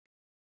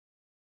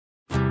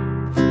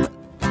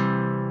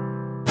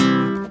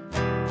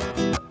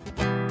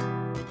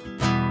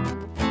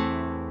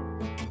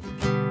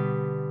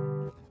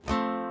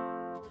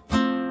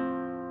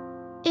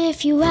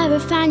If you ever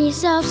find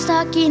yourself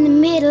stuck in the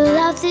middle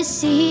of the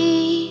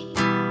sea,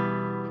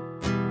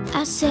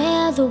 I'll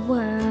sail the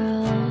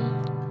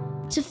world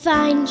to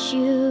find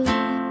you.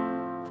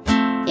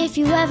 If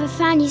you ever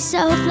find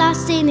yourself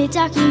lost in the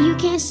dark and you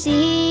can't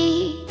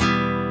see,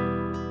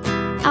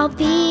 I'll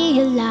be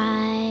a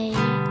light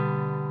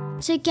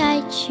to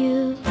guide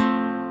you.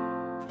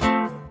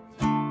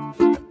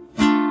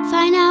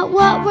 Find out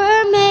what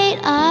we're made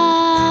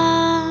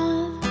of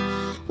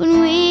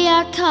when we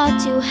are called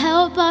to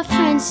help our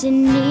friends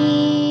in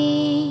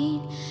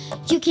need.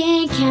 You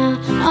can count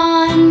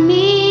on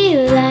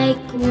me like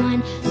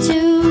 1,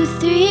 2,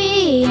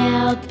 3,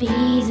 I'll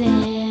be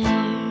there.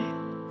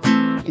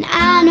 And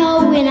I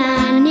know when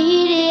I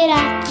need it,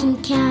 I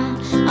can count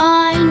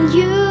on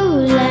you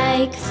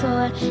like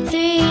 4,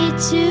 3,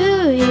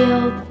 2,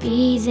 you'll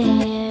be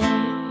there.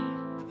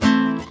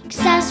 'Cause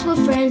that's what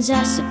friends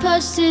are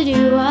supposed to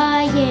do,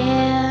 oh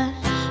yeah.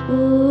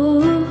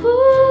 Ooh,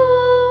 ooh,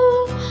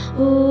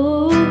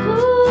 ooh,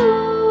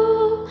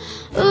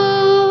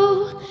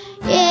 ooh,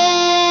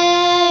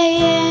 yeah,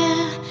 yeah.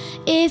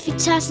 If you're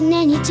tossing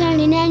and you're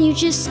turning and you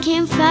just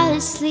can't fall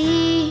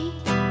asleep,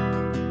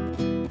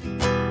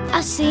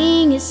 I'll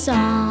sing a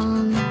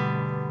song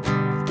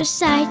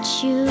beside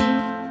you.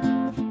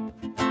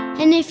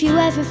 And if you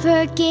ever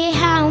forget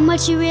how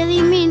much you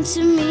really mean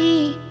to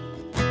me,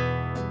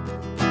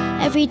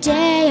 every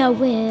day I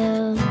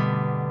will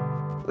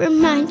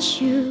remind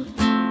you.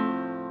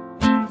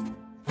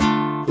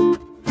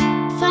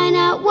 Find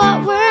out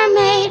what we're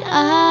made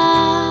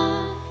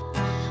of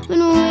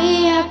when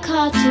we are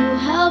called to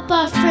help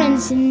our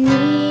friends in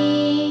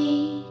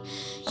need.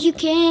 You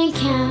can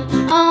count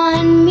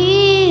on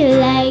me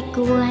like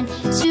 1,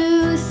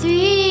 2,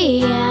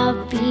 3,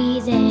 I'll be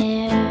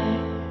there.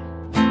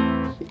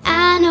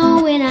 I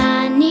know when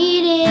I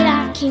need it,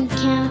 I can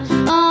count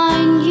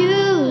on you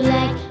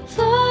like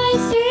 4,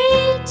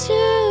 3,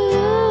 2.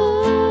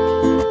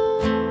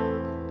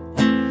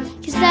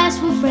 'Cause that's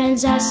what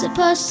friends are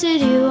supposed to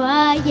do,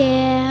 oh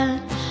yeah.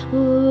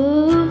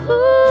 Ooh,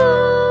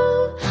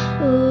 ooh,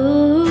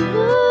 ooh,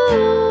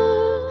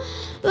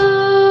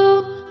 ooh,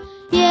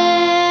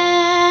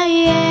 yeah,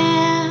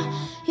 yeah.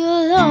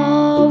 You'll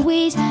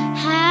always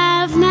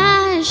have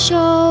my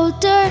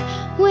shoulder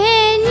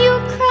when you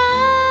cry.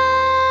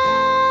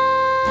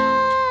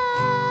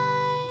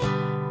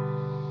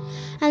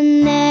 I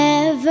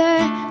never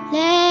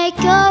let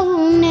go,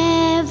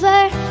 never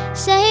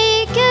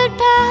say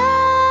goodbye.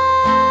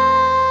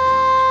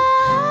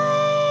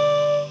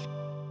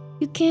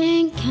 You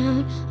can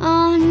count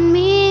on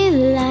me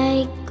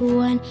like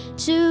 1,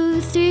 2,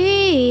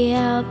 3,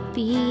 I'll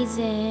be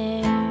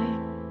there.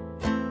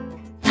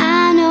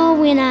 I know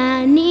when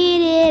I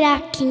need it, I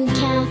can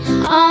count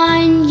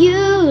on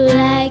you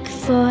like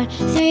 4,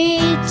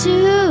 3,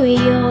 2,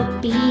 you'll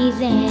be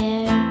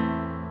there.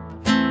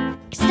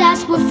 'Cause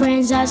that's what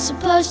friends are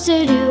supposed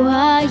to do,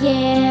 oh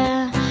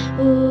yeah.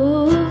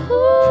 Ooh.